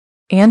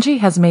Angie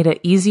has made it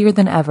easier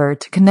than ever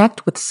to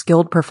connect with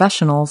skilled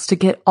professionals to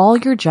get all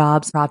your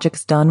jobs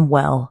projects done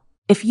well.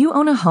 If you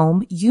own a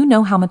home, you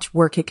know how much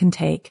work it can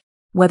take,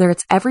 whether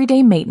it's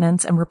everyday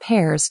maintenance and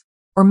repairs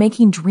or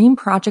making dream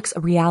projects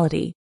a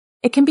reality.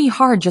 It can be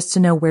hard just to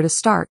know where to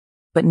start,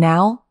 but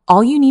now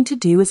all you need to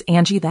do is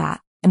Angie that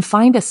and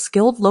find a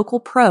skilled local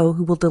pro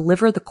who will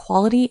deliver the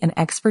quality and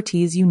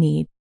expertise you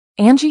need.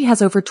 Angie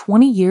has over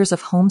 20 years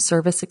of home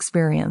service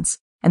experience,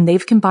 and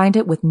they've combined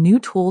it with new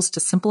tools to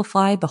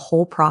simplify the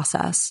whole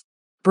process.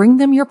 Bring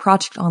them your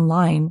project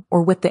online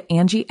or with the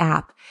Angie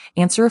app,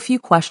 answer a few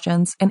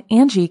questions, and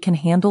Angie can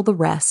handle the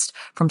rest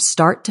from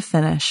start to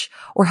finish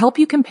or help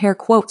you compare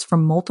quotes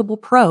from multiple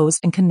pros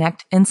and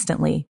connect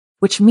instantly,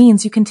 which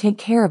means you can take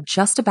care of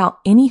just about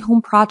any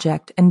home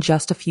project in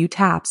just a few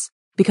taps.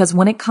 Because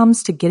when it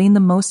comes to getting the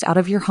most out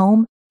of your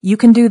home, you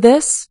can do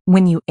this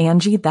when you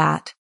Angie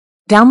that.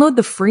 Download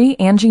the free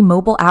Angie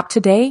mobile app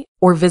today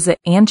or visit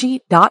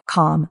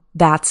Angie.com.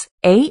 That's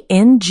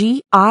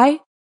ANGI.com.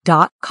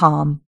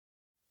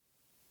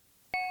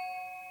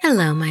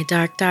 Hello, my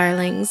dark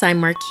darlings. I'm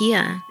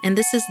Markia, and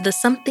this is the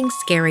Something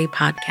Scary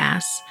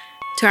podcast.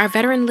 To our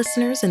veteran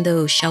listeners and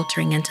those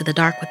sheltering into the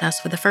dark with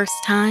us for the first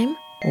time,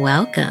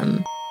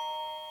 welcome.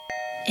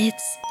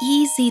 It's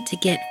easy to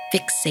get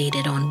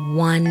fixated on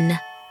one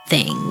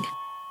thing,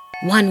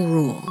 one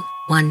rule,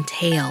 one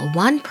tale,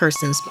 one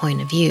person's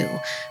point of view.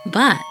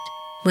 But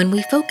when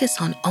we focus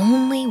on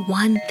only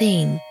one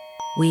thing,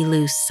 we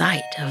lose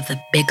sight of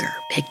the bigger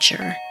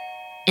picture.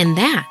 And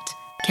that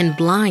can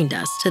blind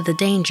us to the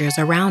dangers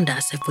around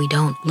us if we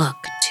don't look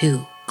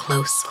too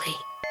closely.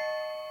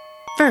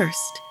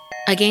 First,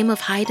 a game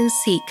of hide and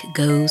seek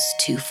goes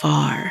too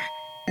far.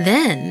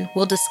 Then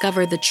we'll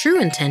discover the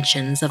true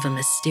intentions of a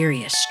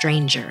mysterious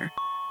stranger,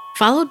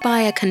 followed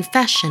by a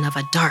confession of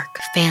a dark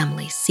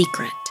family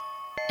secret.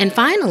 And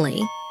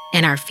finally,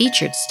 in our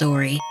featured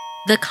story,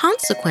 the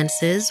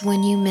consequences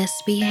when you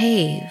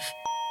misbehave.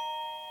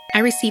 I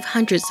receive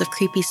hundreds of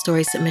creepy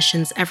story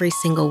submissions every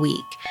single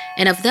week,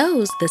 and of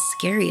those, the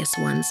scariest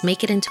ones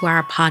make it into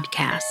our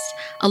podcast,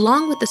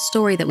 along with the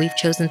story that we've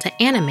chosen to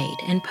animate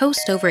and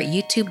post over at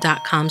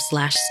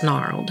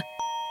youtube.com/snarled.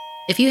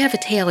 If you have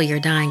a tale you're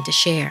dying to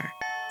share,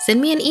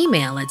 send me an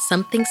email at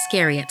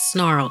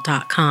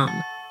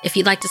somethingscary@snarled.com. If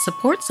you'd like to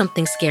support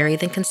Something Scary,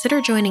 then consider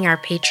joining our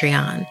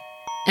Patreon.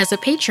 As a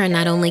patron,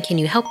 not only can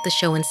you help the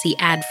show and see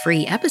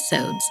ad-free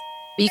episodes,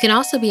 but you can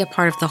also be a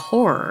part of the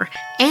horror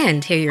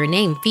and hear your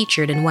name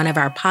featured in one of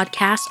our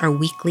podcasts or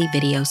weekly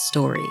video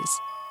stories.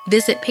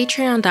 Visit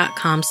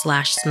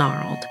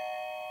patreon.com/snarled.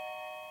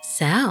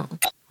 So,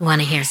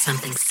 want to hear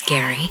something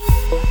scary?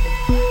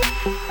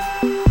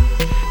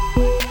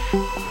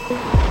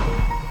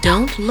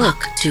 Don't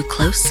look too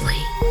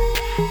closely.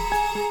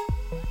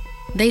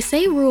 They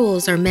say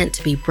rules are meant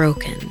to be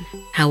broken.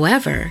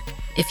 However,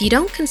 if you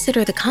don't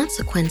consider the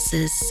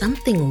consequences,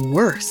 something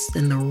worse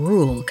than the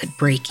rule could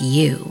break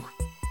you.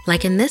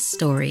 Like in this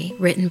story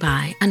written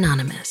by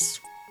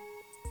Anonymous.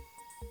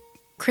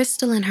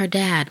 Crystal and her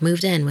dad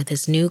moved in with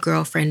his new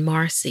girlfriend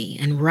Marcy,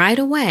 and right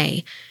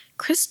away,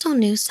 Crystal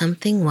knew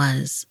something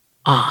was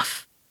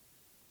off.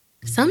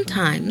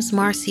 Sometimes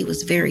Marcy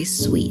was very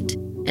sweet,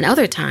 and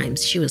other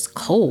times she was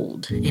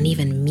cold and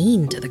even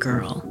mean to the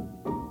girl.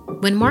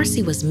 When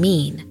Marcy was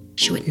mean,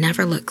 she would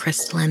never look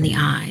Crystal in the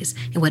eyes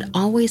and would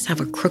always have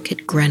a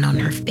crooked grin on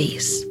her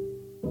face.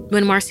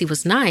 When Marcy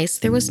was nice,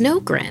 there was no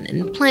grin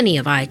and plenty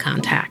of eye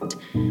contact.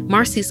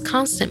 Marcy's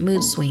constant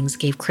mood swings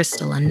gave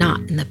Crystal a knot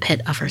in the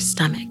pit of her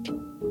stomach.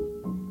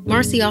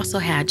 Marcy also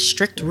had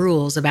strict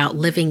rules about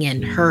living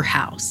in her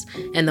house,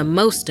 and the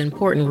most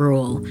important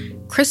rule,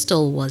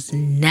 Crystal was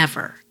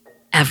never,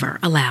 ever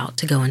allowed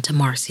to go into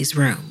Marcy's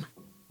room.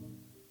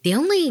 The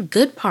only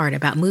good part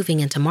about moving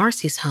into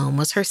Marcy's home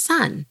was her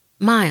son,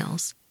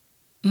 Miles.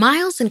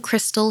 Miles and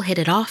Crystal hit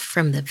it off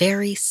from the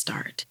very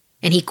start,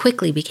 and he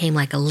quickly became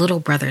like a little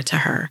brother to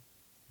her.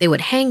 They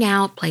would hang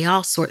out, play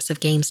all sorts of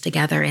games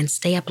together, and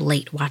stay up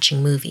late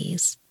watching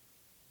movies.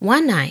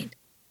 One night,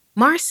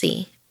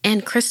 Marcy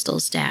and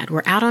Crystal's dad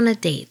were out on a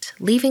date,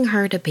 leaving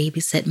her to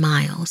babysit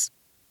Miles.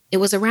 It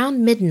was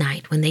around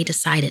midnight when they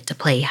decided to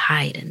play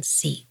hide and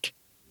seek.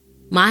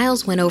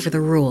 Miles went over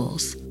the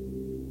rules.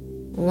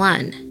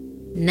 1.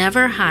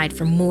 Never hide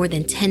for more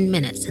than 10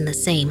 minutes in the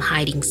same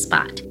hiding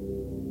spot.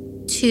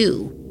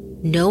 2.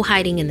 No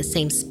hiding in the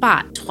same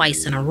spot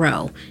twice in a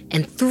row.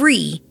 And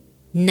 3.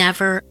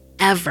 Never,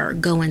 ever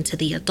go into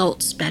the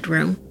adult's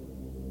bedroom.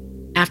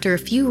 After a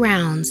few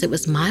rounds, it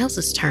was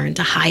Miles's turn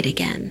to hide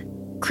again.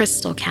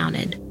 Crystal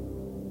counted.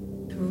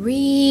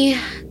 3,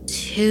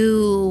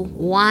 2,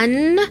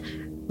 1.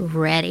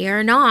 Ready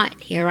or not,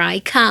 here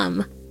I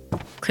come.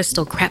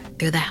 Crystal crept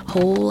through the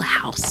whole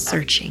house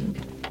searching.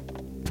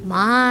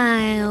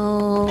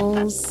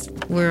 Miles,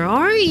 where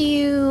are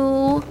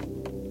you?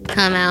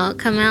 Come out,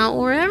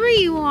 wherever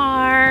you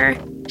are,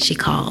 she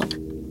called.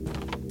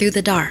 Through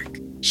the dark,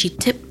 she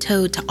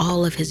tiptoed to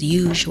all of his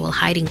usual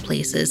hiding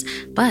places,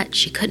 but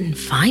she couldn't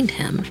find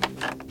him.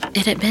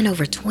 It had been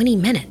over 20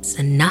 minutes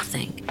and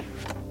nothing.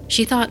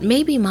 She thought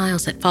maybe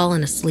Miles had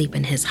fallen asleep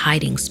in his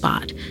hiding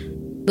spot.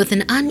 With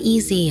an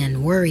uneasy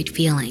and worried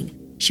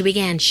feeling, she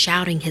began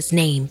shouting his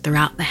name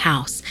throughout the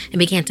house and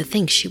began to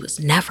think she was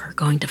never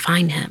going to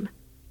find him.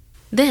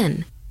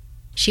 Then,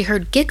 she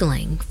heard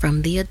giggling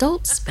from the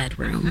adults'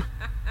 bedroom.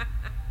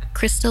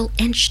 Crystal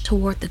inched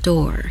toward the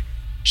door.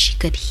 She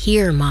could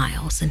hear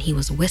Miles, and he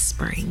was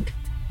whispering.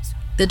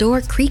 The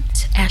door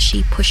creaked as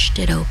she pushed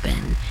it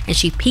open, and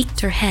she peeked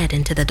her head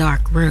into the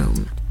dark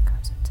room.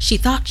 She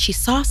thought she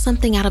saw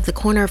something out of the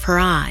corner of her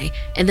eye,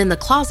 and then the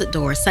closet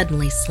door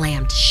suddenly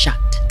slammed shut.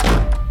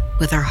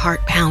 With her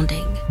heart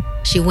pounding,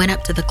 she went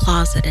up to the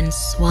closet and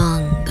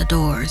swung the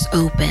doors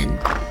open.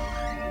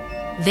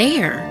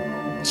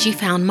 There, she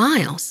found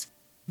Miles,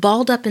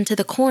 balled up into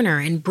the corner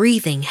and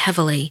breathing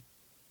heavily.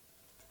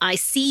 "I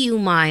see you,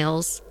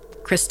 Miles,"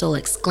 Crystal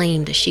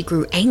exclaimed as she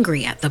grew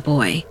angry at the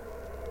boy.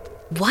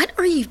 "What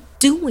are you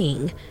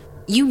doing?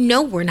 You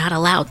know we're not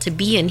allowed to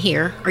be in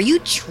here. Are you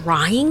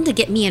trying to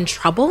get me in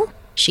trouble?"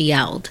 she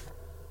yelled.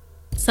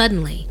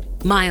 Suddenly,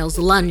 Miles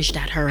lunged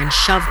at her and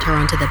shoved her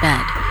onto the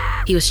bed.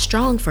 He was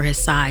strong for his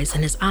size,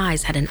 and his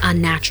eyes had an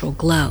unnatural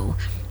glow.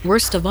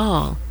 Worst of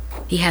all,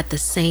 he had the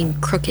same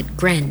crooked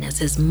grin as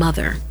his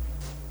mother.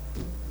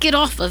 "Get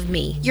off of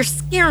me! You're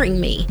scaring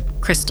me!"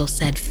 Crystal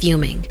said,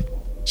 fuming.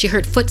 She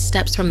heard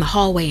footsteps from the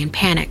hallway and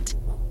panicked.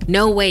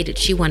 No way did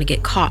she want to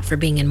get caught for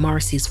being in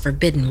Marcy's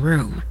forbidden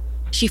room.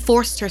 She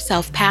forced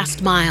herself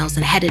past Miles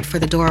and headed for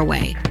the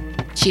doorway.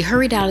 She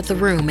hurried out of the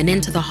room and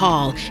into the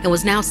hall and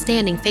was now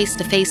standing face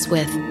to face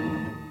with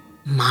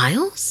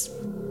Miles?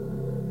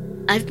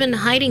 "I've been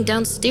hiding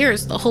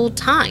downstairs the whole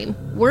time.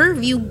 Where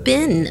have you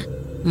been?"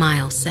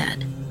 Miles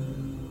said.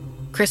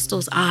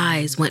 Crystal's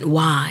eyes went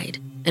wide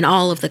and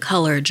all of the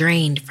color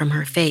drained from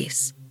her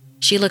face.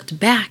 She looked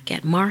back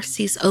at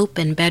Marcy's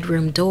open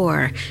bedroom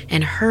door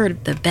and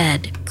heard the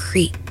bed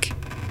creak.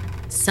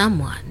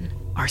 Someone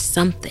or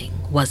something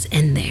was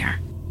in there.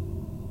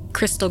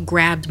 Crystal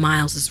grabbed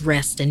Miles's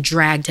wrist and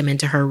dragged him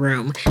into her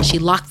room. She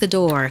locked the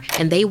door,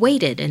 and they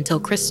waited until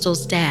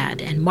Crystal's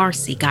dad and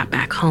Marcy got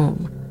back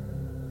home.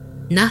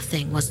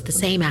 Nothing was the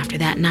same after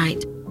that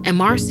night, and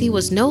Marcy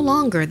was no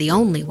longer the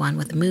only one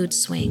with mood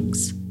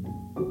swings.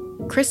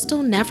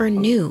 Crystal never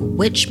knew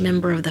which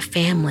member of the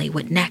family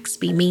would next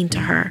be mean to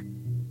her.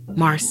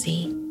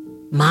 Marcy,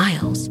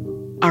 Miles,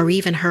 or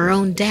even her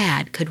own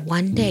dad could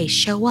one day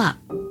show up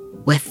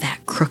with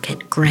that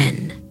crooked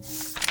grin.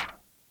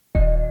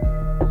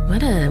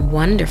 What a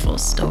wonderful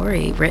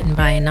story written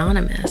by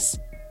Anonymous.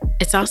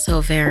 It's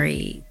also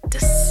very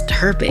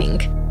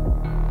disturbing.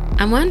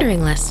 I'm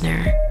wondering,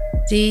 listener,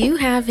 do you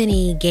have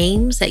any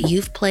games that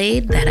you've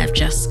played that have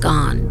just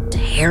gone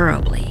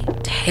terribly,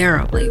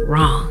 terribly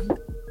wrong?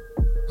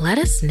 Let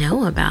us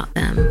know about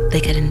them.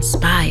 They could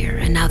inspire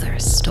another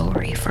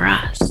story for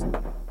us.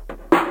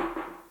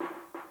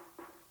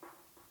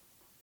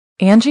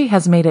 Angie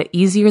has made it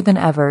easier than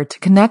ever to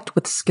connect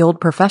with skilled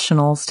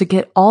professionals to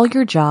get all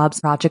your jobs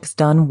projects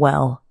done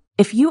well.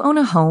 If you own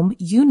a home,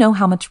 you know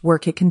how much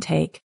work it can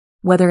take,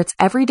 whether it's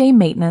everyday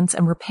maintenance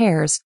and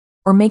repairs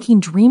or making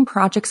dream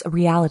projects a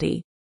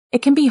reality.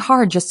 It can be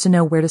hard just to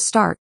know where to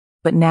start,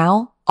 but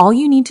now all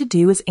you need to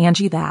do is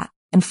Angie that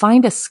and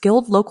find a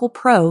skilled local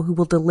pro who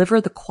will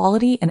deliver the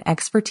quality and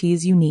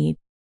expertise you need.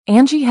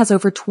 Angie has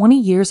over 20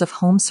 years of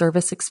home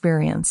service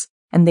experience,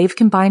 and they've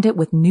combined it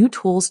with new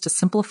tools to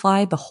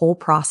simplify the whole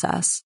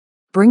process.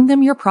 Bring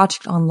them your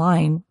project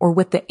online or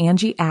with the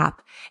Angie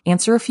app,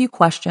 answer a few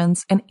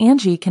questions, and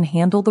Angie can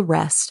handle the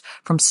rest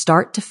from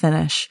start to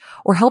finish,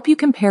 or help you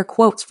compare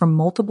quotes from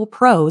multiple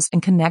pros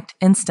and connect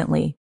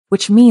instantly,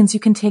 which means you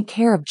can take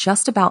care of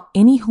just about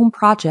any home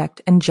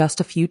project in just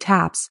a few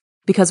taps.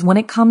 Because when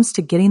it comes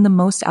to getting the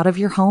most out of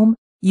your home,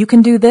 you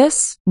can do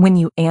this when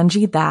you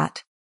Angie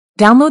that.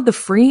 Download the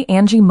free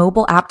Angie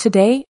mobile app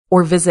today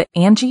or visit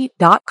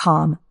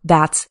Angie.com.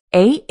 That's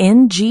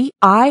ANGI.com.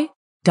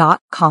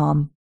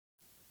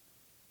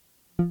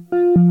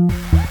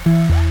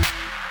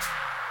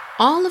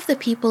 All of the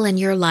people in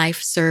your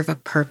life serve a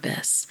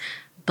purpose,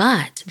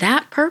 but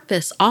that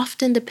purpose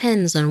often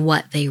depends on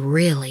what they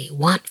really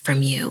want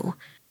from you.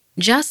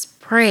 Just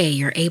pray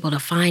you're able to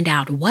find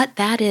out what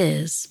that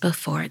is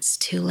before it's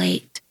too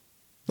late.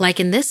 Like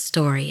in this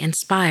story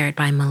inspired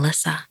by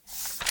Melissa.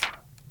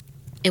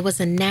 It was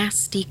a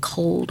nasty,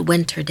 cold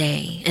winter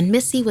day, and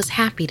Missy was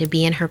happy to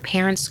be in her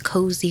parents'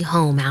 cozy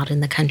home out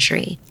in the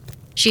country.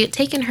 She had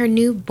taken her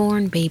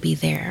newborn baby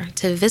there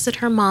to visit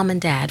her mom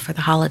and dad for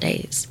the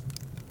holidays.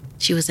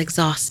 She was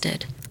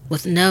exhausted,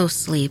 with no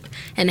sleep,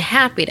 and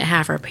happy to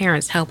have her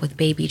parents help with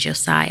baby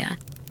Josiah.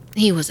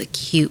 He was a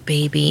cute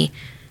baby,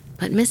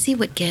 but Missy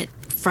would get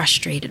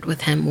frustrated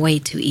with him way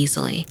too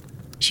easily.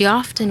 She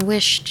often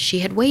wished she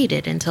had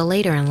waited until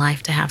later in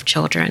life to have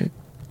children.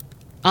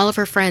 All of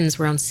her friends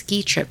were on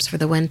ski trips for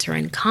the winter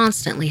and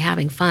constantly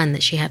having fun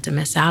that she had to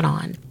miss out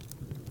on.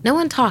 No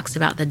one talks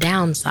about the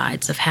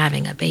downsides of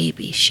having a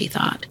baby, she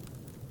thought.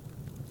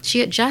 She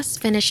had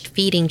just finished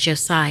feeding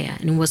Josiah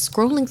and was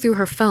scrolling through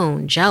her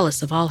phone,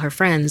 jealous of all her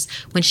friends,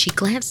 when she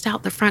glanced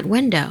out the front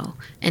window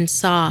and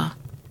saw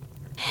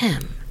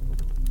him.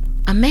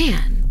 A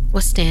man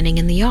was standing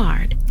in the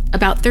yard,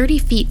 about 30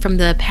 feet from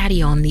the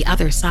patio on the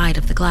other side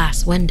of the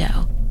glass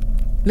window.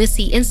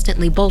 Missy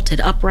instantly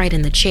bolted upright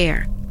in the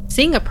chair.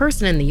 Seeing a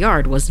person in the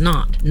yard was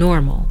not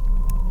normal.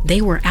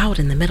 They were out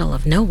in the middle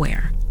of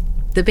nowhere.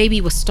 The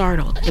baby was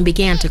startled and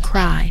began to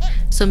cry,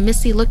 so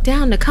Missy looked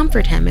down to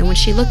comfort him, and when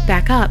she looked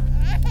back up,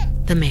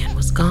 the man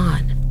was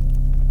gone.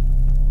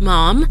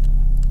 "Mom?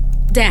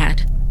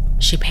 Dad?"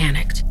 she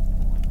panicked.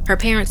 Her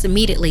parents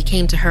immediately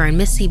came to her, and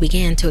Missy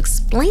began to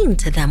explain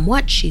to them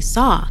what she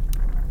saw.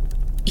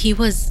 He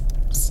was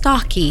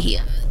stocky,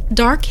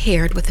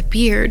 dark-haired with a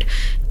beard.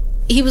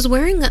 He was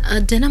wearing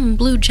a denim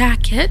blue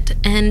jacket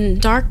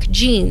and dark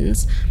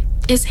jeans.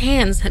 His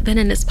hands had been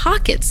in his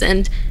pockets,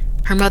 and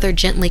her mother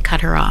gently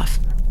cut her off.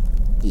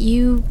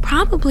 "You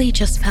probably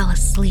just fell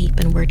asleep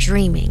and were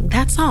dreaming,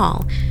 that's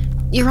all.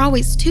 You're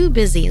always too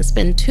busy and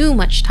spend too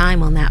much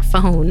time on that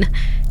phone.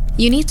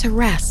 You need to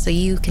rest so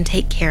you can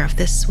take care of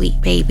this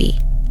sweet baby."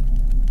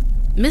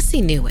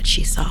 Missy knew what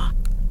she saw.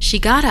 She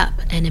got up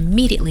and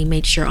immediately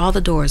made sure all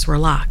the doors were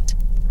locked.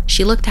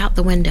 She looked out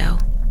the window.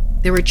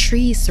 There were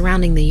trees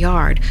surrounding the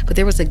yard, but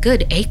there was a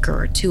good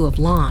acre or two of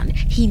lawn.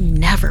 He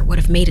never would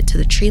have made it to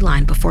the tree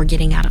line before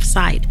getting out of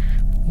sight.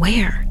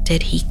 Where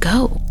did he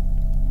go?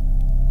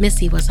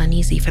 Missy was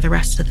uneasy for the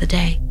rest of the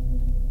day.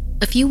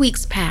 A few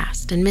weeks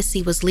passed, and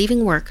Missy was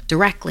leaving work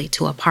directly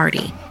to a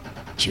party.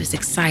 She was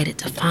excited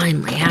to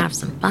finally have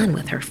some fun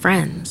with her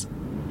friends.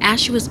 As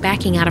she was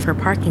backing out of her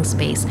parking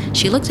space,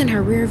 she looked in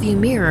her rearview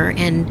mirror,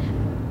 and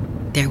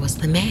there was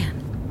the man.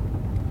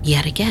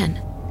 Yet again.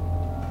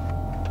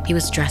 He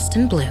was dressed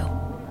in blue,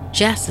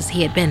 just as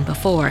he had been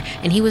before,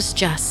 and he was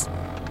just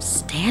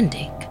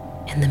standing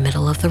in the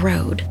middle of the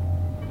road.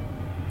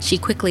 She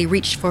quickly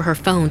reached for her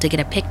phone to get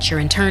a picture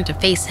and turned to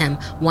face him.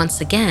 Once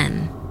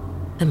again,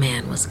 the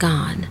man was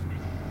gone.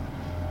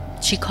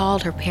 She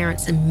called her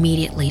parents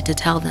immediately to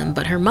tell them,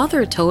 but her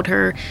mother told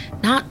her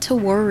not to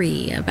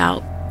worry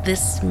about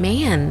this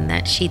man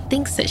that she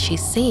thinks that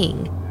she's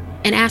seeing,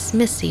 and asked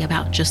Missy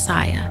about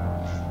Josiah.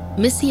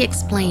 Missy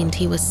explained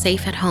he was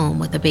safe at home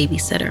with a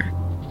babysitter.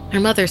 Her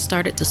mother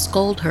started to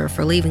scold her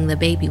for leaving the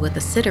baby with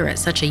a sitter at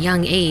such a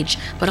young age,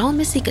 but all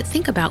Missy could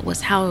think about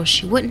was how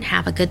she wouldn't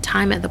have a good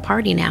time at the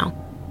party now.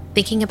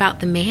 Thinking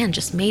about the man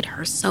just made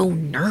her so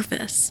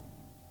nervous.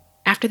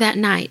 After that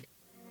night,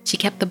 she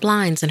kept the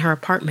blinds in her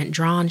apartment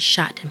drawn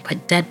shut and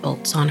put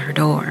deadbolts on her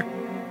door.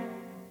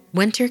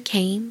 Winter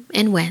came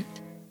and went,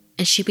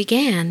 and she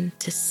began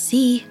to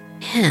see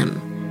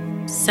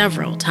him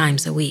several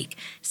times a week,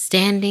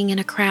 standing in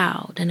a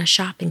crowd in a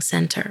shopping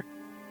center,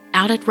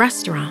 out at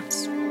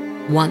restaurants,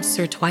 once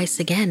or twice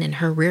again in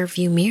her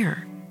rearview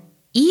mirror,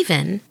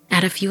 even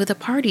at a few of the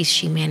parties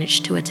she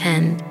managed to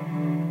attend.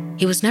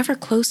 He was never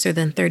closer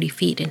than 30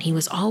 feet, and he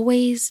was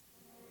always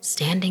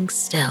standing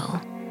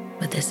still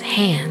with his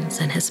hands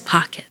in his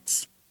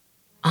pockets,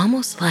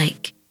 almost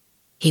like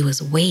he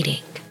was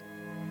waiting.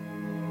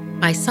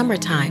 By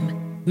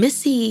summertime,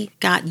 Missy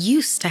got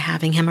used to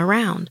having him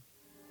around.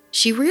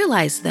 She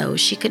realized, though,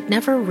 she could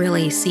never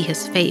really see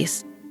his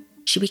face.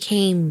 She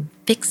became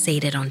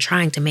fixated on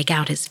trying to make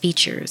out his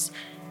features.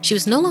 She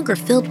was no longer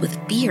filled with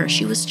fear.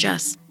 She was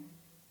just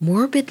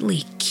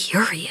morbidly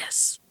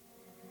curious.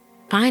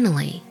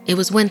 Finally, it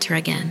was winter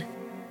again.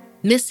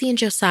 Missy and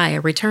Josiah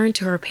returned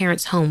to her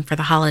parents' home for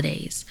the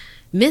holidays.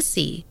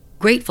 Missy,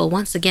 grateful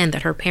once again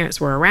that her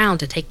parents were around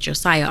to take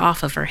Josiah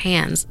off of her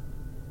hands.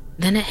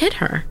 Then it hit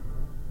her.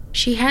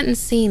 She hadn't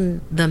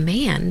seen the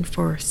man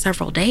for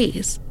several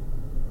days.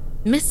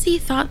 Missy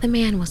thought the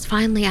man was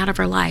finally out of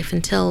her life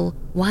until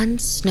one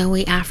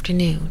snowy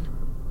afternoon,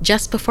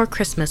 just before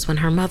Christmas, when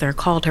her mother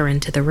called her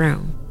into the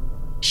room.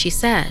 She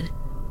said,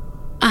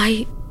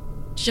 "I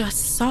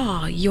just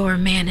saw your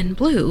man in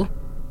blue."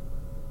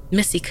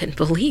 Missy couldn't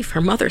believe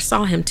her mother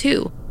saw him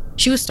too.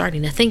 She was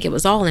starting to think it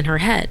was all in her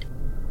head.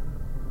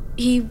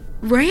 "He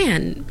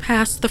ran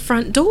past the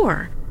front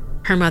door,"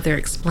 her mother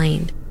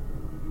explained.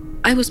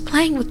 "I was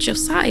playing with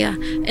Josiah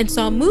and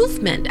saw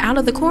movement out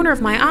of the corner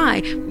of my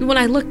eye. When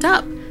I looked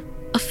up,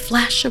 a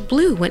flash of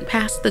blue went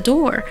past the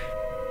door.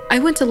 I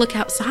went to look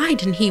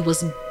outside and he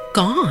was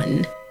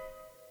gone."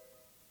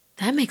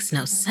 That makes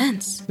no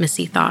sense,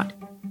 Missy thought.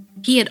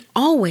 He had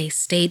always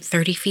stayed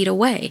 30 feet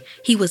away.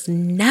 He was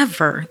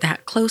never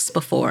that close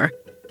before.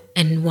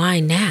 And why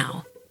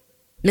now?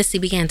 Missy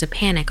began to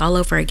panic all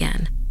over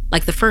again,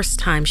 like the first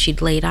time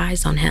she'd laid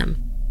eyes on him.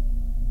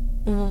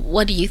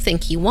 "What do you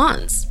think he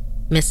wants?"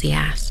 Missy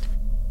asked.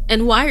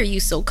 "And why are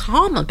you so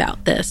calm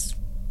about this?"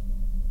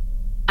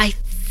 "I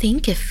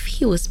think if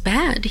he was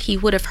bad, he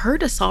would have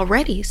heard us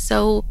already,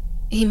 so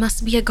he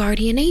must be a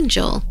guardian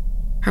angel,"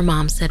 her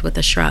mom said with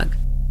a shrug.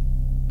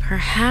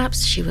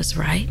 Perhaps she was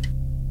right,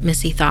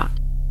 Missy thought.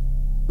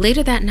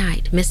 Later that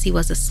night, Missy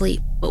was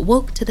asleep, but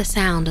woke to the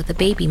sound of the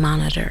baby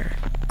monitor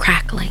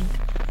crackling.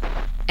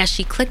 As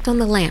she clicked on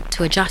the lamp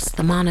to adjust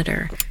the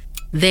monitor,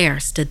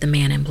 there stood the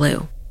man in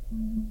blue.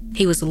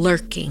 He was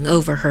lurking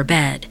over her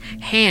bed,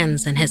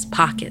 hands in his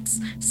pockets,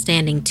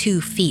 standing 2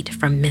 feet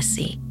from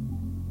Missy.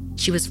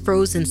 She was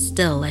frozen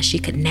still as she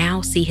could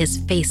now see his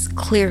face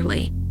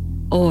clearly.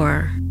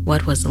 or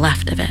what was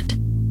left of it.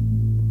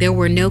 There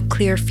were no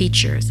clear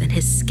features, and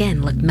his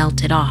skin looked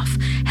melted off,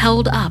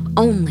 held up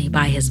only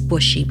by his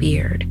bushy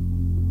beard.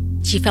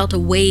 She felt a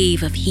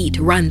wave of heat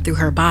run through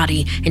her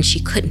body, and she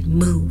couldn't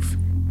move.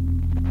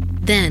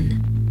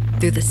 Then,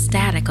 through the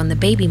static on the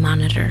baby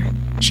monitor,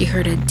 she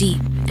heard a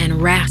deep and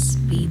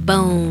raspy,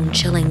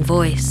 bone-chilling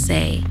voice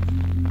say,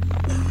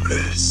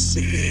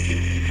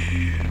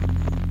 "Missy,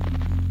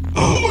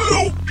 I'll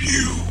help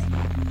you.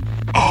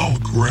 I'll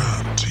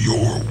grant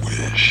your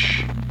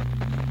wish."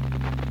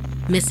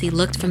 Missy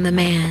looked from the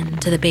man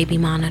to the baby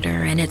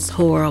monitor and its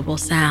horrible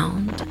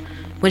sound.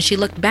 When she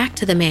looked back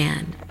to the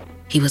man,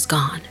 he was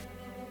gone.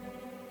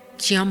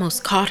 She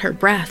almost caught her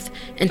breath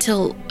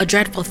until a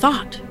dreadful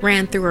thought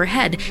ran through her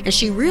head and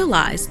she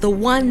realized the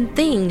one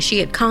thing she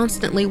had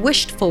constantly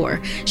wished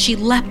for. She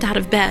leapt out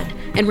of bed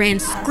and ran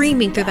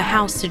screaming through the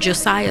house to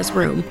Josiah's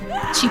room.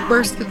 She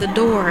burst through the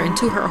door and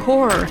to her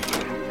horror,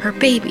 her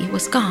baby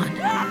was gone.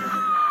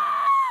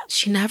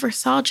 She never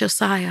saw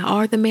Josiah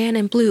or the man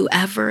in blue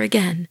ever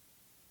again.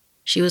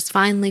 She was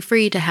finally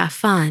free to have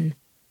fun,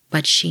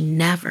 but she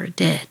never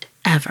did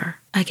ever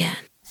again.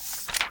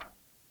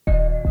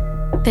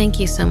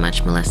 Thank you so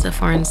much, Melissa,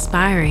 for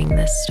inspiring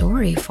this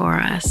story for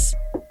us.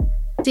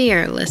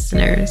 Dear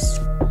listeners,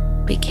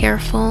 be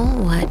careful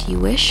what you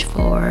wish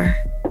for.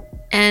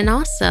 And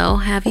also,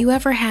 have you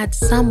ever had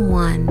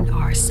someone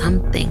or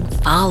something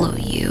follow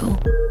you?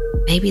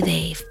 Maybe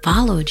they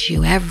followed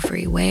you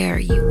everywhere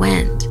you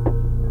went.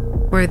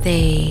 Were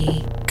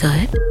they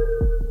good?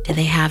 Did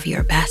they have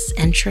your best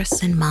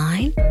interests in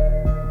mind?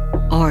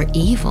 Or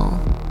evil?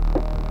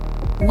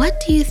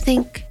 What do you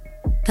think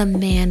the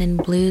man in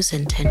blue's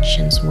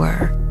intentions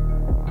were?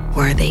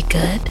 Were they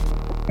good?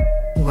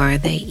 Were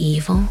they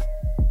evil?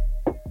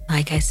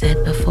 Like I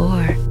said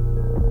before,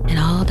 it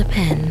all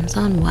depends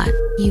on what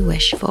you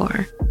wish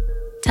for.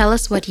 Tell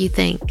us what you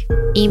think.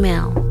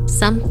 Email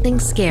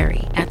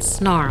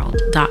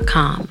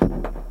somethingscary@snarled.com.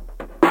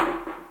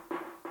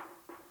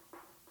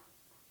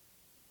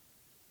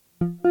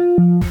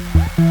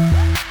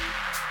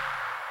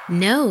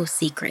 No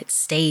secret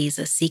stays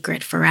a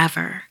secret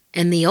forever,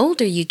 and the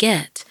older you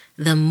get,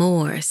 the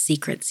more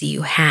secrets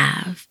you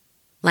have.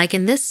 Like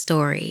in this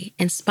story,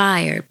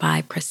 inspired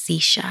by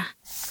Precicia.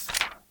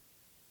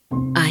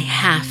 I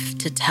have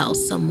to tell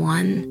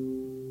someone.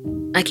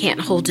 I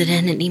can't hold it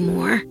in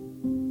anymore.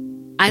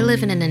 I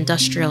live in an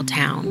industrial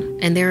town,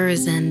 and there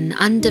is an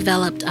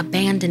undeveloped,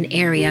 abandoned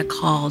area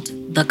called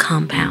The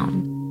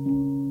Compound.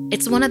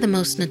 It's one of the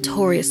most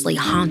notoriously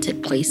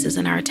haunted places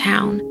in our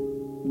town.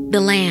 The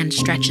land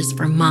stretches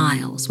for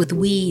miles, with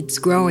weeds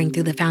growing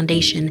through the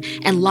foundation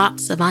and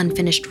lots of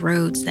unfinished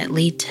roads that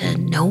lead to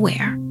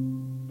nowhere.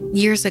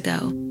 Years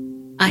ago,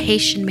 a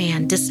Haitian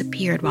man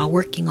disappeared while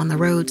working on the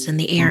roads in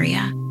the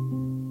area.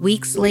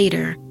 Weeks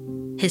later,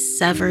 his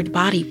severed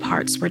body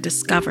parts were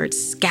discovered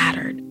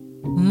scattered,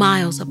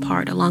 miles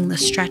apart along the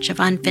stretch of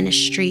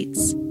unfinished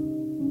streets,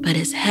 but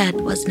his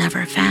head was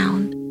never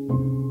found.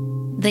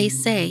 They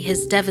say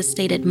his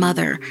devastated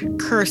mother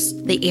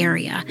cursed the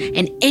area,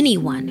 and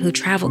anyone who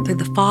traveled through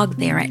the fog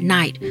there at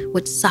night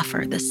would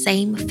suffer the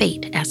same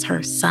fate as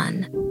her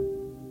son.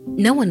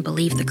 No one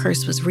believed the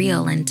curse was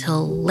real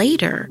until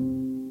later,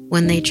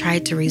 when they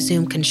tried to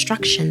resume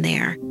construction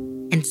there,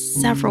 and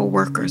several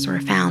workers were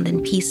found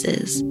in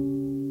pieces.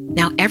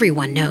 Now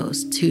everyone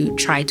knows to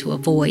try to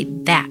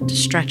avoid that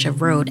stretch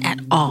of road at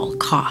all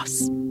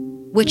costs,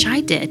 which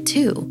I did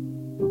too,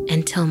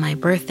 until my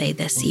birthday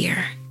this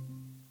year.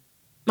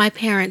 My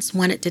parents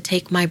wanted to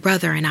take my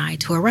brother and I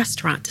to a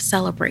restaurant to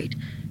celebrate.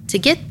 To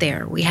get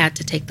there, we had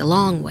to take the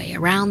long way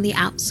around the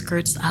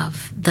outskirts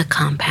of the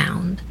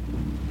compound.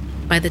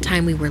 By the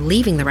time we were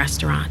leaving the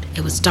restaurant,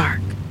 it was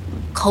dark,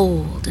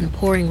 cold, and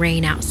pouring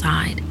rain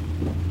outside.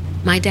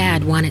 My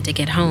dad wanted to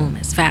get home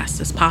as fast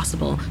as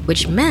possible,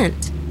 which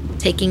meant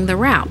taking the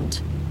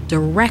route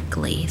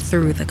directly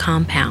through the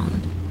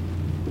compound.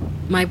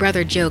 My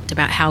brother joked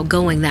about how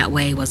going that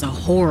way was a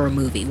horror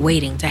movie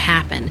waiting to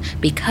happen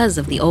because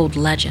of the old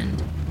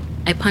legend.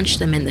 I punched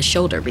him in the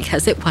shoulder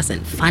because it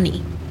wasn't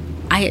funny.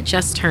 I had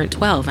just turned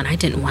 12 and I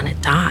didn't want to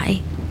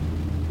die.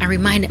 I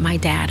reminded my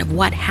dad of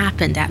what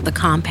happened at the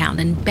compound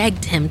and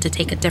begged him to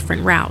take a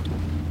different route.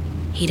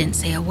 He didn't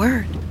say a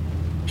word.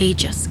 He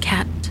just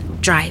kept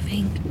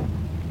driving.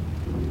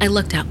 I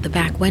looked out the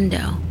back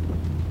window.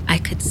 I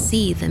could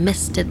see the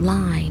misted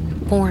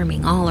line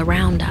forming all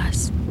around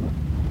us.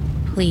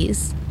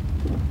 Please,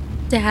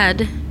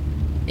 Dad,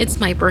 it's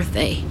my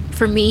birthday.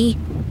 For me,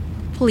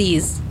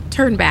 please,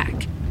 turn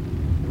back.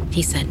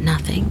 He said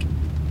nothing.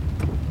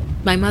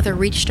 My mother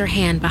reached her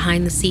hand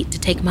behind the seat to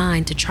take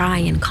mine to try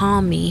and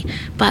calm me,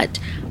 but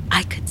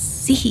I could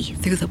see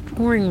through the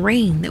pouring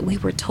rain that we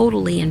were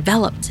totally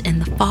enveloped in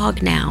the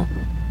fog now.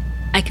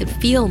 I could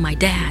feel my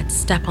dad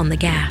step on the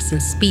gas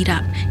and speed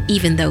up,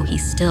 even though he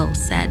still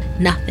said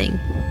nothing.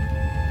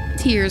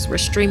 Tears were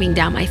streaming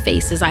down my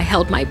face as I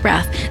held my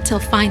breath till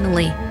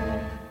finally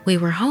we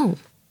were home.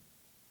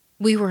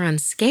 We were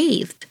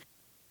unscathed.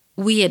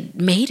 We had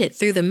made it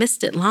through the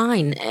misted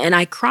line, and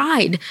I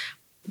cried,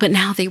 But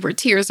now they were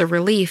tears of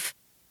relief.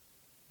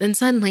 Then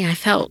suddenly I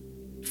felt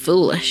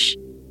foolish.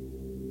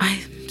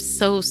 I'm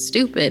so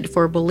stupid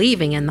for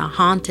believing in the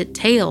haunted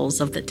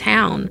tales of the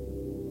town.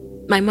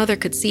 My mother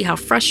could see how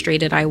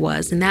frustrated I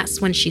was, and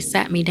that's when she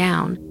sat me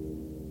down.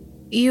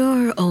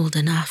 "You're old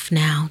enough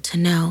now to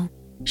know,"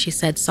 she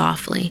said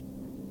softly.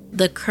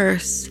 "The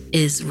curse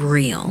is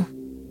real.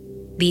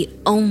 The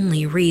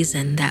only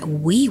reason that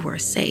we were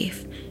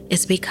safe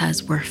is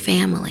because we're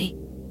family.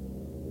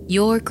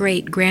 Your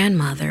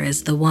great-grandmother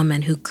is the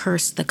woman who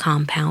cursed the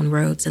compound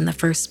roads in the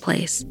first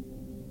place.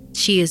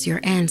 She is your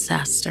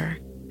ancestor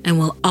and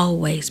will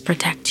always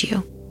protect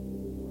you."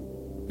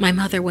 My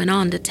mother went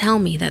on to tell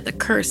me that the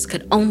curse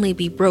could only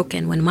be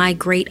broken when my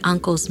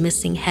great-uncle's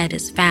missing head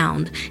is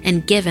found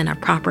and given a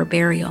proper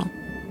burial.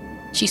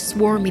 She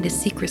swore me to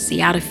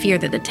secrecy out of fear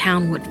that the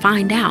town would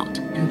find out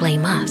and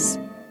blame us.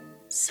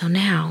 So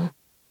now,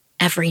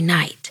 every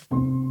night,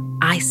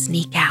 I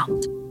sneak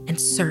out and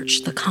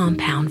search the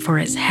compound for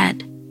his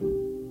head.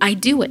 I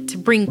do it to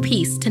bring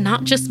peace to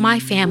not just my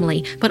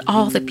family, but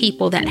all the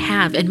people that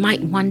have and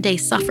might one day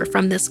suffer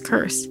from this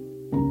curse.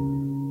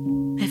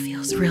 It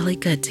feels really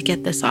good to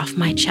get this off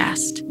my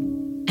chest.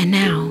 And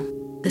now,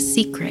 the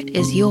secret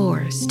is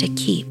yours to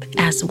keep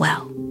as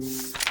well.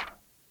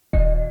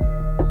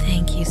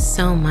 Thank you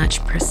so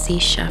much,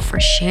 Precicia, for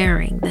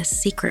sharing this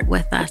secret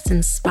with us,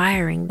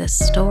 inspiring this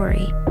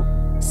story.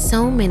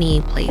 So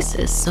many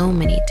places, so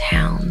many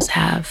towns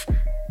have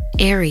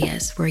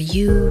areas where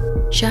you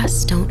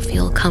just don't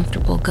feel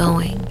comfortable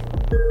going.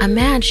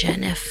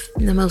 Imagine if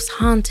the most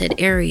haunted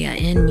area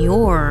in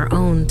your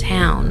own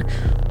town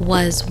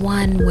was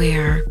one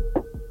where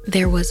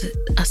there was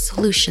a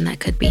solution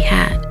that could be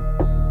had,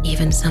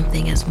 even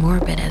something as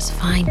morbid as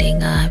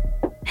finding a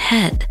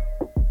head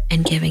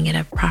and giving it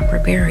a proper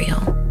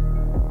burial.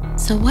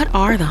 So what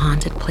are the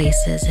haunted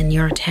places in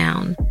your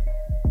town?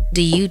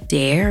 Do you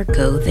dare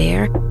go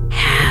there?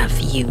 Have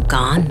you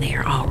gone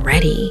there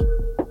already?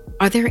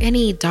 Are there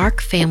any dark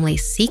family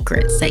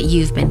secrets that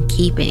you've been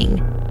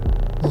keeping?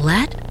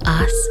 Let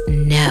us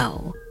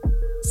know.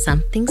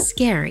 Something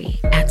scary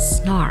at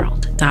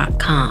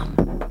snarled.com.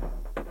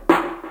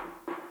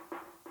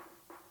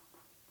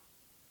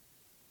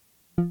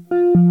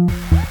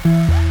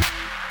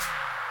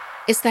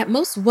 It's that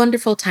most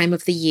wonderful time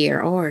of the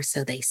year, or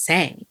so they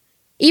say.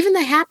 Even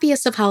the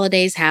happiest of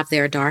holidays have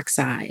their dark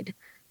side.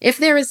 If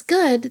there is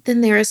good,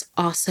 then there is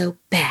also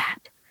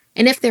bad.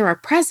 And if there are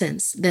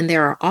presents, then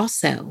there are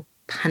also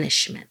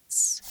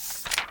punishments.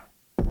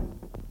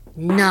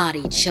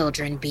 "Naughty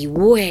children,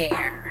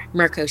 beware,"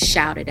 Mirko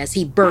shouted as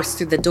he burst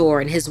through the door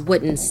in his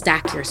wooden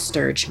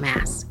Stack-Your-Sturge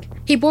mask.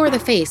 He bore the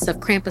face of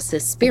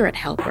Krampus's spirit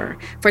helper,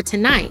 for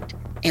tonight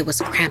it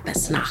was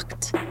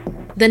Krampusnacht,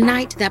 the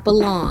night that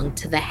belonged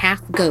to the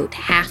half-goat,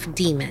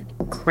 half-demon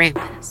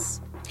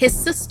Krampus. His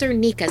sister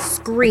Nika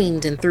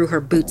screamed and threw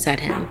her boots at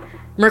him.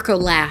 Mirko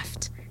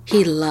laughed.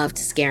 He loved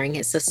scaring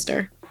his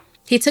sister.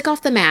 He took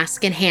off the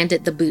mask and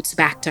handed the boots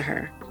back to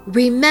her.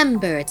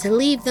 "Remember to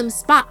leave them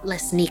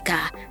spotless,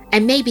 Nika,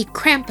 and maybe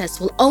Krampus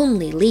will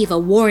only leave a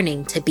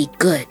warning to be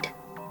good."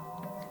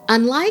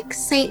 Unlike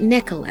St.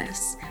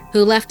 Nicholas,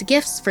 who left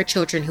gifts for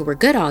children who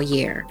were good all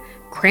year,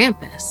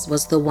 Krampus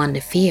was the one to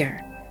fear,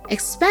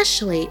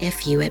 especially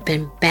if you had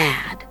been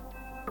bad.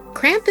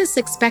 Krampus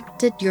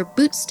expected your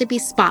boots to be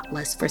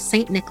spotless for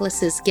St.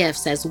 Nicholas's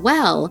gifts as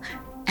well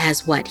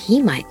as what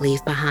he might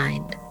leave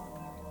behind.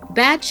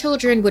 Bad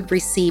children would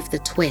receive the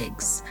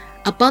twigs,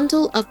 a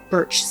bundle of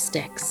birch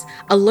sticks,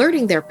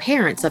 alerting their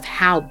parents of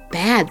how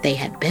bad they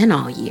had been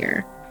all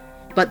year.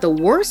 But the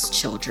worst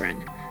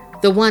children,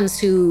 the ones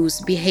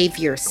whose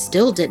behavior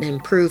still didn't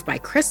improve by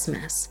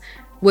Christmas,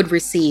 would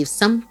receive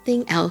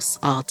something else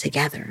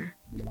altogether.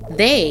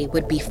 They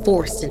would be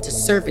forced into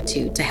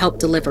servitude to help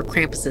deliver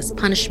Krampus's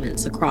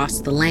punishments across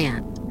the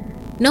land.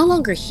 No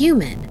longer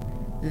human,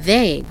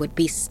 they would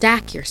be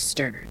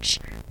Stack-Your-Sturge,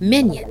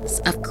 minions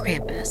of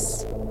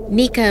Krampus.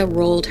 Nika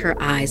rolled her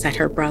eyes at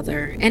her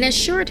brother and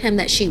assured him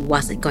that she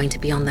wasn't going to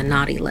be on the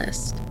naughty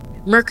list.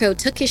 Mirko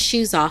took his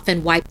shoes off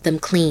and wiped them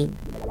clean.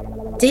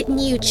 "Didn't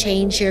you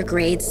change your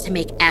grades to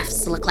make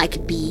F's look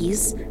like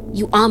B's?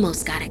 You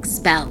almost got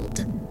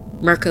expelled."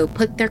 Mirko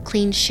put their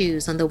clean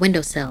shoes on the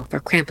windowsill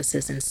for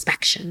Krampus's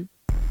inspection.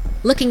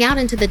 Looking out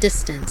into the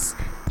distance,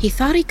 he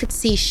thought he could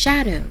see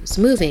shadows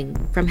moving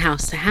from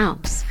house to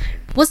house.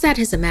 Was that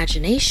his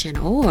imagination,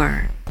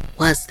 or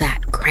was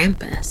that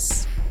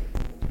Krampus?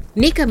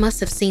 Nika must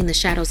have seen the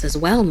shadows as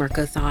well,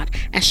 Mirko thought,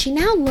 as she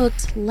now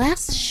looked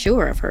less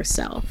sure of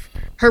herself.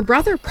 Her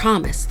brother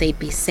promised they'd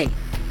be safe.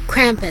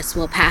 "Krampus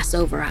will pass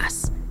over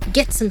us.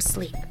 Get some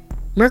sleep."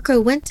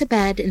 Mirko went to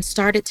bed and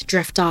started to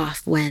drift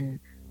off when,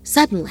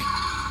 suddenly,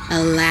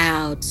 a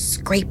loud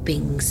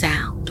scraping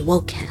sound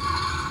woke him.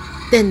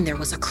 Then there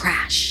was a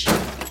crash.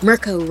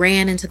 Mirko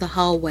ran into the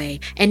hallway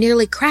and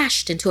nearly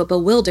crashed into a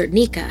bewildered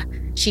Nika.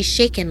 She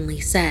shakenly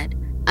said,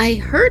 "I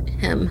heard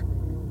him.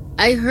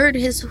 I heard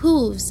his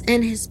hooves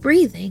and his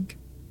breathing."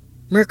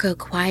 Mirko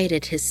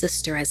quieted his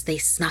sister as they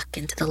snuck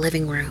into the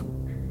living room.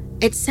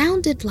 It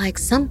sounded like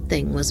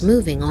something was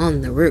moving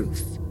on the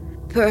roof.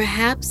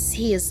 "Perhaps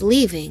he is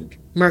leaving,"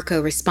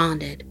 Mirko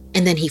responded,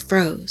 and then he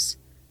froze.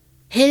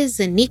 His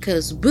and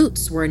Nico's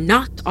boots were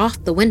knocked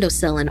off the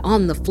windowsill and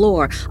on the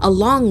floor,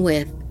 along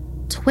with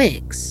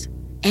twigs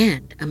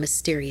and a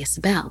mysterious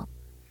bell.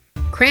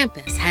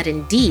 Krampus had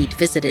indeed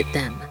visited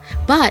them,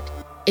 but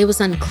it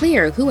was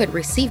unclear who had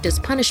received his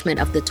punishment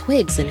of the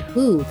twigs and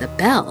who the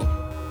bell.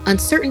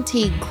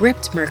 Uncertainty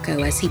gripped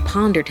Mirko as he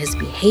pondered his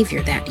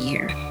behavior that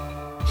year.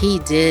 He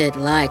did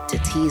like to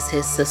tease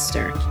his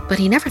sister, but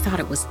he never thought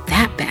it was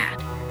that bad.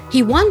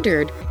 He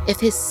wondered if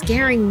his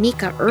scaring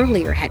Nika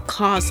earlier had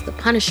caused the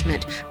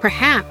punishment.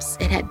 Perhaps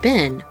it had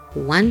been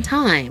one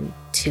time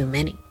too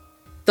many.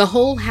 The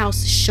whole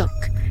house shook,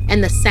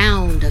 and the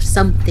sound of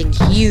something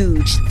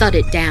huge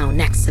thudded down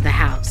next to the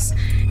house.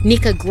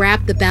 Nika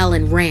grabbed the bell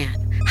and ran,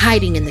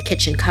 hiding in the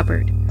kitchen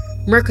cupboard.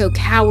 Mirko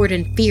cowered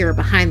in fear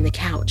behind the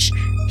couch.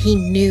 He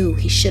knew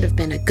he should have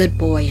been a good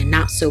boy and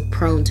not so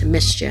prone to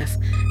mischief.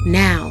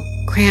 Now,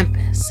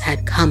 Krampus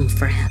had come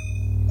for him.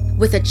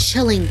 With a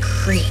chilling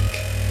creak,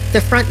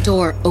 the front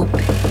door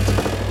opened.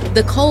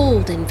 The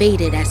cold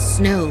invaded as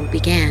snow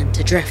began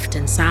to drift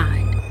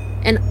inside.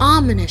 An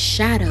ominous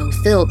shadow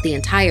filled the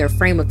entire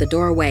frame of the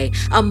doorway.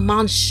 A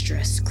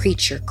monstrous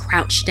creature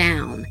crouched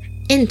down,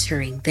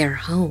 entering their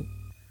home.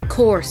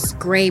 Coarse,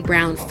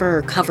 gray-brown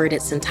fur covered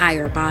its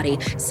entire body,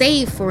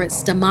 save for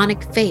its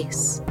demonic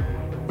face.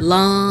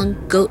 Long,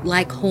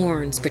 goat-like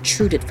horns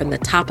protruded from the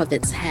top of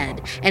its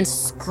head and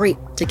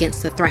scraped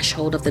against the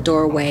threshold of the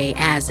doorway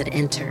as it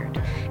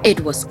entered.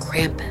 It was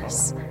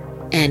Krampus,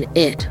 and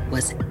it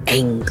was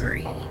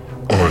angry.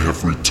 "I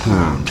have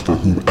returned for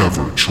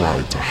whoever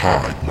tried to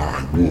hide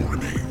my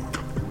warning,"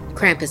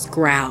 Krampus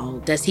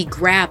growled as he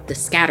grabbed the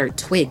scattered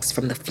twigs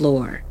from the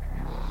floor.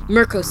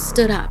 Mirko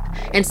stood up,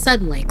 and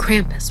suddenly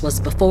Krampus was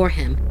before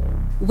him.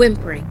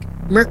 Whimpering,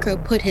 Mirko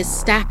put his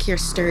Stack Your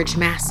Sturge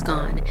mask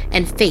on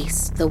and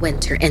faced the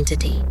winter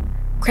entity.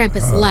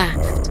 Krampus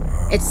laughed.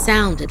 It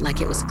sounded like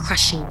it was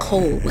crushing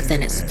coal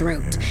within its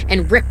throat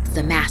and ripped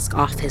the mask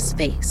off his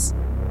face.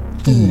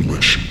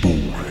 "Foolish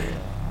boy,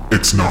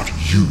 it's not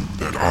you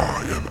that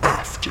I am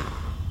after."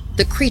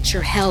 The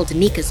creature held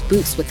Nika's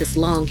boots with its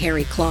long,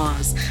 hairy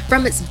claws.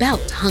 From its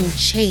belt hung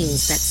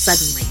chains that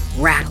suddenly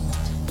rattled.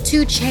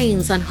 2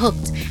 chains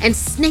unhooked and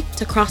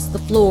snaked across the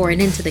floor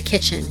and into the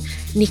kitchen.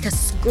 Nika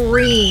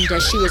screamed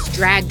as she was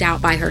dragged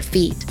out by her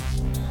feet.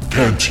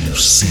 "Can't you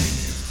see?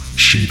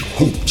 She'd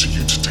hoped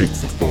you to take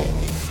the fall,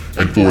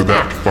 and for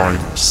that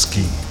final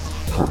scheme,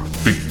 her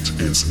fate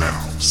is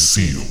now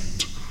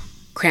sealed,"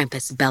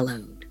 Krampus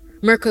bellowed.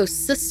 Mirko's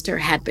sister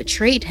had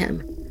betrayed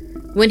him.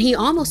 When he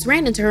almost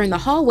ran into her in the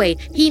hallway,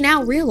 he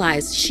now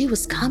realized she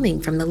was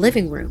coming from the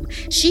living room.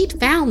 She'd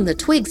found the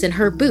twigs in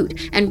her boot,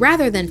 and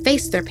rather than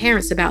face their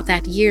parents about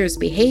that year's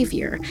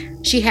behavior,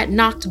 she had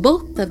knocked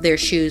both of their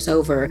shoes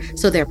over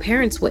so their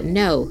parents would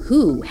know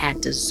who had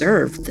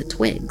deserved the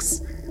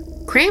twigs.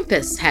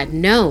 Krampus had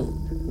known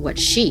what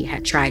she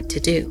had tried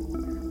to do.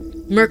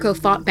 Mirko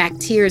fought back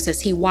tears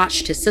as he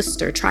watched his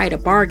sister try to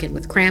bargain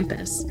with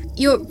Krampus.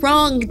 "You're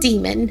wrong,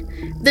 demon.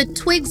 The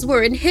twigs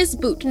were in his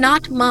boot,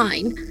 not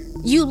mine.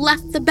 You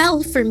left the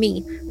bell for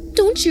me.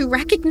 Don't you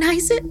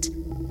recognize it?"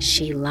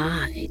 She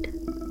lied.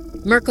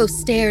 Mirko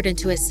stared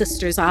into his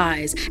sister's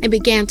eyes and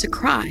began to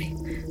cry,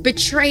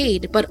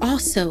 betrayed but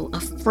also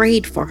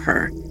afraid for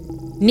her.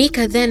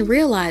 Nika then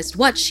realized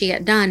what she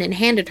had done and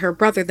handed her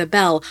brother the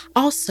bell,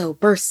 also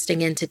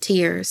bursting into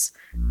tears.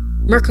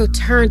 Mirko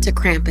turned to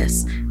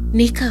Krampus.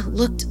 Nika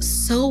looked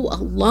so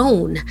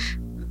alone.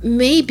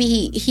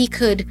 "Maybe he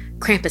could,"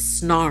 Krampus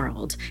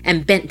snarled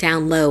and bent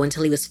down low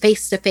until he was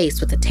face to face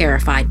with the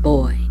terrified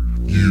boy.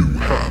 "You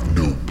have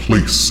no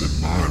place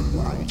in my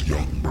world,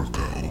 young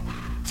Mirko,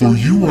 for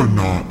you are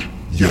not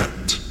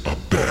yet a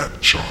bad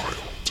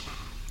child.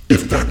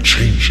 If that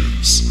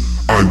changes,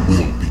 I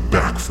will be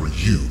back for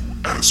you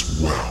as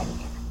well,"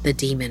 the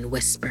demon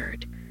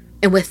whispered.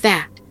 And with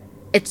that,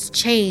 its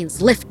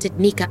chains lifted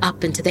Nika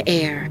up into the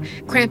air.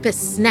 Krampus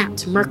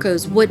snapped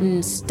Mirko's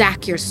wooden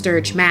Stack Your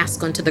Sturge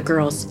mask onto the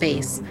girl's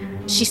face.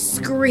 She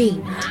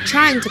screamed,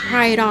 trying to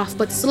pry it off,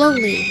 but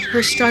slowly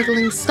her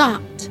struggling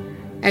stopped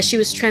as she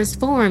was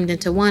transformed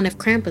into one of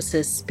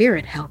Krampus's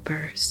spirit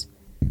helpers.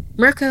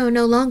 Mirko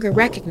no longer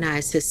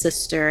recognized his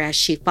sister as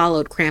she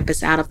followed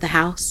Krampus out of the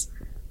house.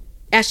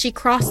 As she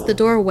crossed the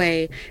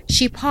doorway,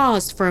 she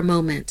paused for a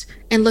moment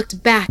and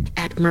looked back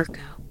at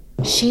Mirko.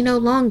 She no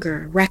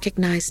longer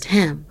recognized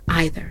him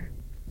either.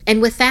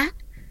 And with that,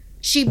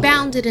 she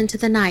bounded into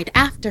the night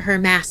after her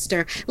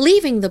master,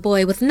 leaving the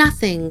boy with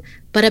nothing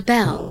but a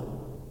bell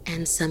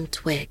and some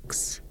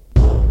twigs.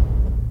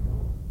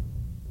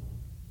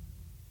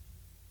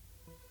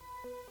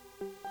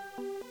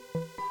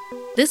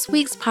 This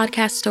week's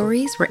podcast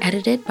stories were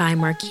edited by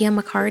Markia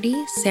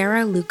McCarty,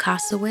 Sarah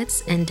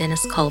Lukasiewicz, and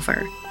Dennis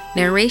Culver.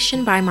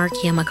 Narration by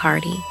Markia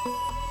McCarty.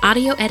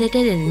 Audio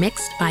edited and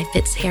mixed by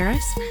Fitz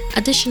Harris.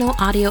 Additional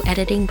audio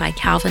editing by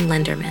Calvin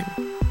Linderman.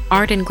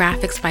 Art and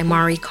graphics by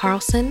Mari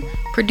Carlson.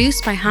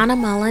 Produced by Hannah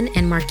Mullen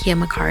and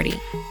Markia McCarty.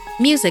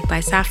 Music by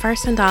Safar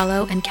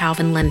Sandalo and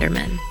Calvin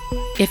Linderman.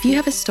 If you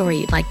have a story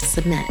you'd like to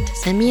submit,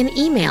 send me an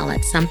email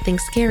at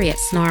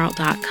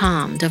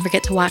somethingscary@snarled.com. Don't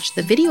forget to watch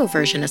the video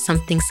version of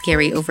Something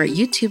Scary over at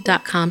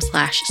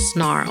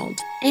youtube.com/snarled.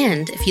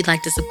 And if you'd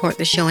like to support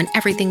the show and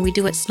everything we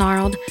do at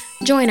Snarled,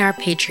 join our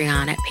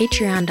Patreon at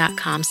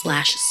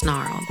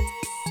patreon.com/snarled.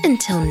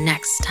 Until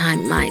next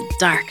time, my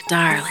dark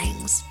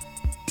darlings,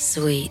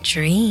 sweet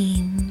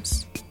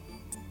dreams.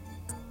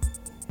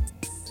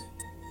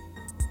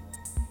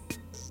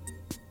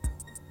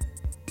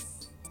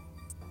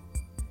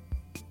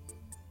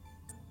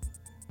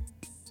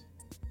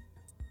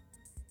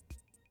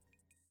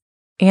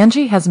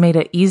 Angie has made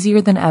it easier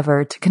than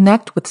ever to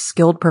connect with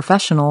skilled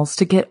professionals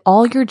to get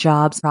all your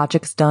jobs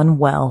projects done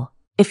well.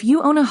 If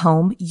you own a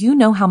home, you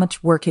know how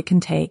much work it can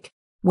take,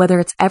 whether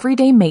it's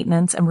everyday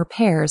maintenance and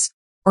repairs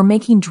or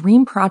making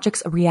dream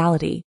projects a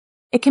reality.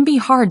 It can be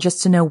hard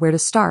just to know where to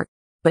start,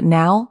 but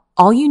now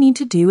all you need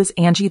to do is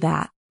Angie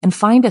that and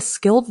find a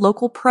skilled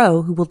local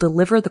pro who will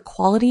deliver the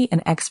quality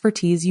and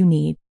expertise you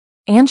need.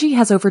 Angie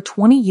has over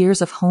 20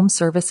 years of home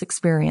service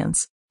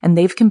experience, and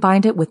they've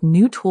combined it with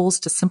new tools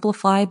to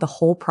simplify the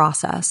whole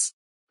process.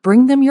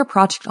 Bring them your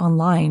project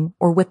online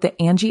or with the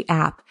Angie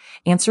app,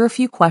 answer a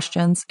few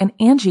questions, and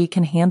Angie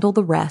can handle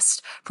the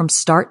rest from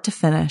start to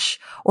finish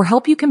or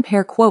help you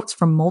compare quotes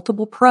from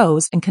multiple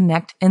pros and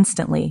connect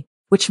instantly,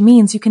 which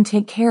means you can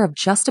take care of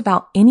just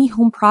about any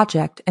home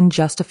project in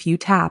just a few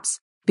taps.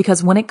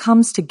 Because when it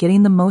comes to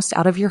getting the most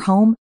out of your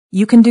home,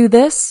 you can do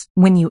this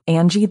when you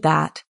Angie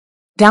that.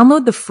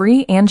 Download the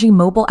free Angie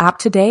mobile app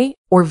today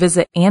or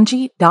visit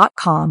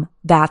Angie.com.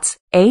 That's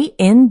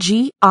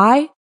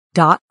ANGI.com.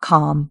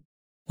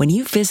 When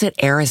you visit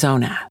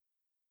Arizona,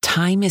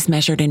 time is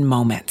measured in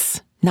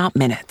moments, not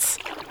minutes.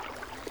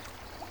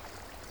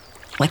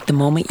 Like the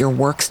moment your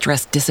work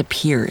stress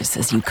disappears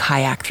as you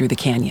kayak through the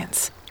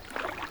canyons.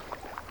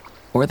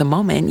 Or the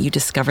moment you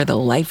discover the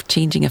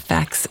life-changing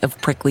effects of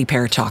prickly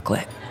pear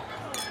chocolate.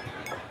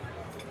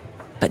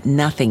 But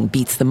nothing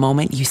beats the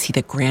moment you see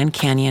the Grand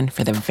Canyon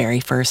for the very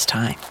first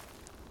time.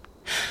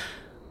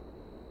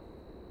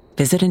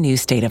 Visit a new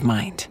state of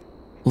mind.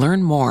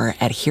 Learn more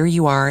at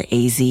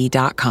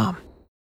hereyouareaz.com.